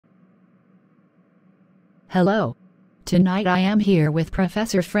Hello. Tonight I am here with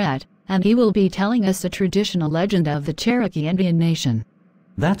Professor Fred, and he will be telling us a traditional legend of the Cherokee Indian Nation.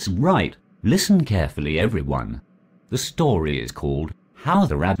 That's right. Listen carefully, everyone. The story is called How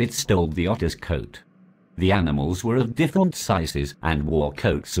the Rabbit Stole the Otter's Coat. The animals were of different sizes and wore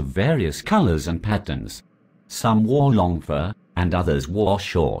coats of various colors and patterns. Some wore long fur, and others wore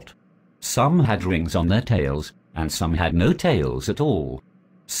short. Some had rings on their tails, and some had no tails at all.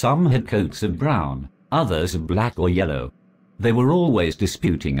 Some had coats of brown, others of black or yellow. They were always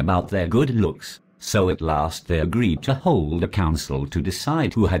disputing about their good looks, so at last they agreed to hold a council to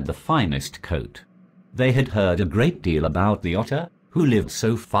decide who had the finest coat. They had heard a great deal about the otter, who lived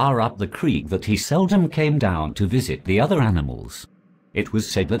so far up the creek that he seldom came down to visit the other animals. It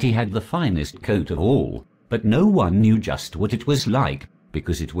was said that he had the finest coat of all, but no one knew just what it was like,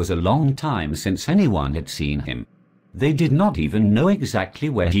 because it was a long time since anyone had seen him. They did not even know exactly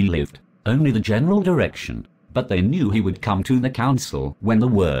where he lived, only the general direction, but they knew he would come to the council when the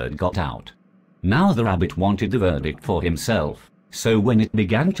word got out. Now the rabbit wanted the verdict for himself, so when it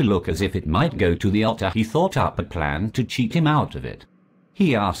began to look as if it might go to the otter, he thought up a plan to cheat him out of it.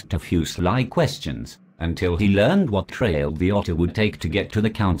 He asked a few sly questions, until he learned what trail the otter would take to get to the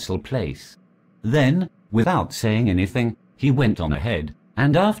council place. Then, without saying anything, he went on ahead,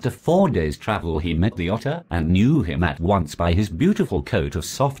 and after 4 days' travel he met the otter and knew him at once by his beautiful coat of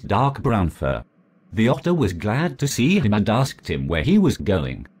soft dark brown fur. The otter was glad to see him and asked him where he was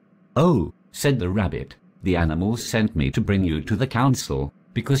going. "Oh," said the rabbit, "the animals sent me to bring you to the council,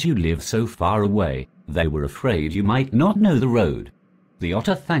 because you live so far away. They were afraid you might not know the road." The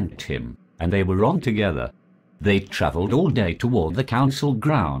otter thanked him, and they were on together. They travelled all day toward the council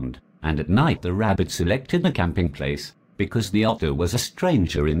ground, and at night the rabbit selected a camping place, because the otter was a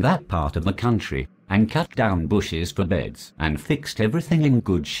stranger in that part of the country, and cut down bushes for beds and fixed everything in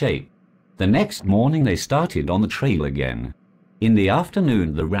good shape. The next morning they started on the trail again. In the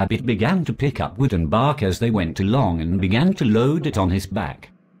afternoon the rabbit began to pick up wood and bark as they went along and began to load it on his back.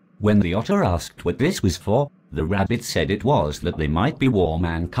 When the otter asked what this was for, the rabbit said it was that they might be warm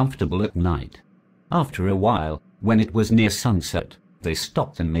and comfortable at night. After a while, when it was near sunset, they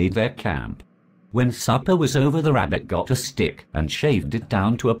stopped and made their camp. When supper was over, the rabbit got a stick and shaved it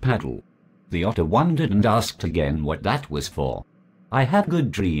down to a paddle. The otter wondered and asked again what that was for. "I have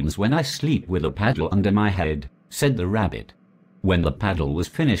good dreams when I sleep with a paddle under my head," said the rabbit. When the paddle was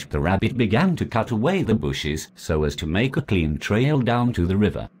finished, the rabbit began to cut away the bushes so as to make a clean trail down to the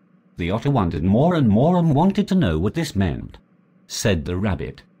river. The otter wondered more and more and wanted to know what this meant. Said the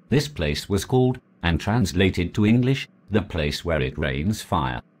rabbit, "This place was called, and translated to English, the place where it rains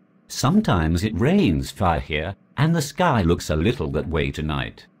fire. Sometimes it rains fire here, and the sky looks a little that way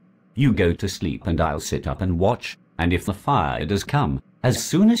tonight. You go to sleep and I'll sit up and watch, and if the fire does come, as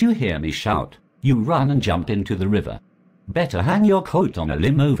soon as you hear me shout, you run and jump into the river. Better hang your coat on a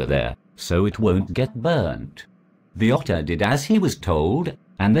limb over there, so it won't get burnt." The otter did as he was told,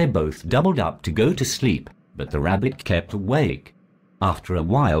 and they both doubled up to go to sleep, but the rabbit kept awake. After a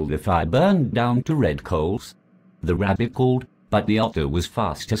while the fire burned down to red coals. The rabbit called, but the otter was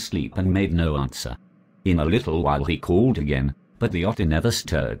fast asleep and made no answer. In a little while he called again, but the otter never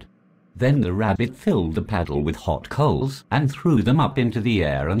stirred. Then the rabbit filled the paddle with hot coals and threw them up into the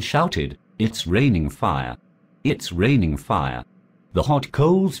air and shouted, "It's raining fire! It's raining fire!" The hot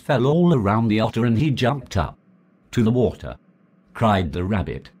coals fell all around the otter and he jumped up. "To the water!" cried the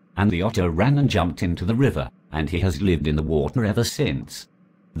rabbit, and the otter ran and jumped into the river, and he has lived in the water ever since.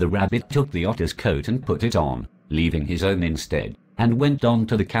 The rabbit took the otter's coat and put it on, leaving his own instead, and went on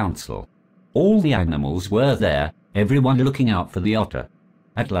to the council. All the animals were there, everyone looking out for the otter.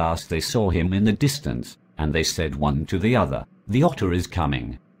 At last they saw him in the distance, and they said one to the other, "The otter is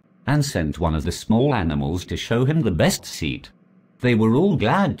coming," and sent one of the small animals to show him the best seat. They were all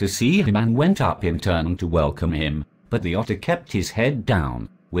glad to see him and went up in turn to welcome him, but the otter kept his head down,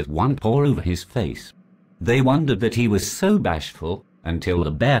 with one paw over his face. They wondered that he was so bashful, until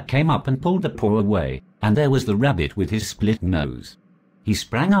the bear came up and pulled the paw away, and there was the rabbit with his split nose. He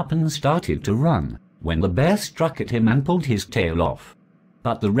sprang up and started to run, when the bear struck at him and pulled his tail off.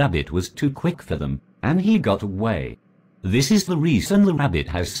 But the rabbit was too quick for them, and he got away. This is the reason the rabbit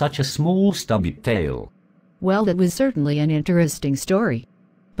has such a small stubby tail. Well, that was certainly an interesting story.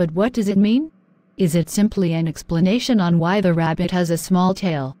 But what does it mean? Is it simply an explanation on why the rabbit has a small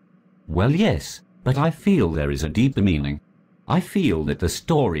tail? Well, yes, but I feel there is a deeper meaning. I feel that the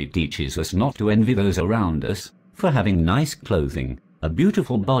story teaches us not to envy those around us for having nice clothing, a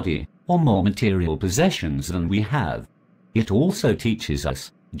beautiful body, or more material possessions than we have. It also teaches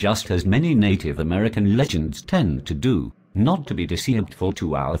us, just as many Native American legends tend to do, not to be deceitful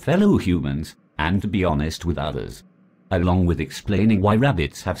to our fellow humans, and to be honest with others. Along with explaining why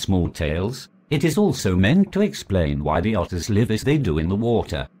rabbits have small tails, it is also meant to explain why the otters live as they do in the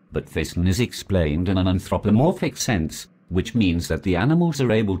water, but this is explained in an anthropomorphic sense, which means that the animals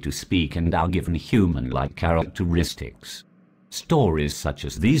are able to speak and are given human-like characteristics. Stories such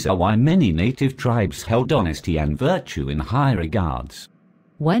as these are why many native tribes held honesty and virtue in high regards.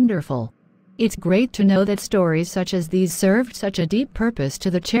 Wonderful. It's great to know that stories such as these served such a deep purpose to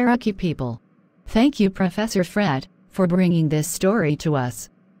the Cherokee people. Thank you, Professor Fred, for bringing this story to us.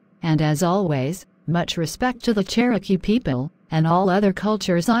 And as always, much respect to the Cherokee people and all other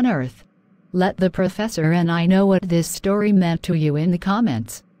cultures on Earth. Let the professor and I know what this story meant to you in the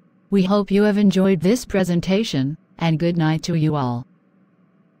comments. We hope you have enjoyed this presentation, and good night to you all.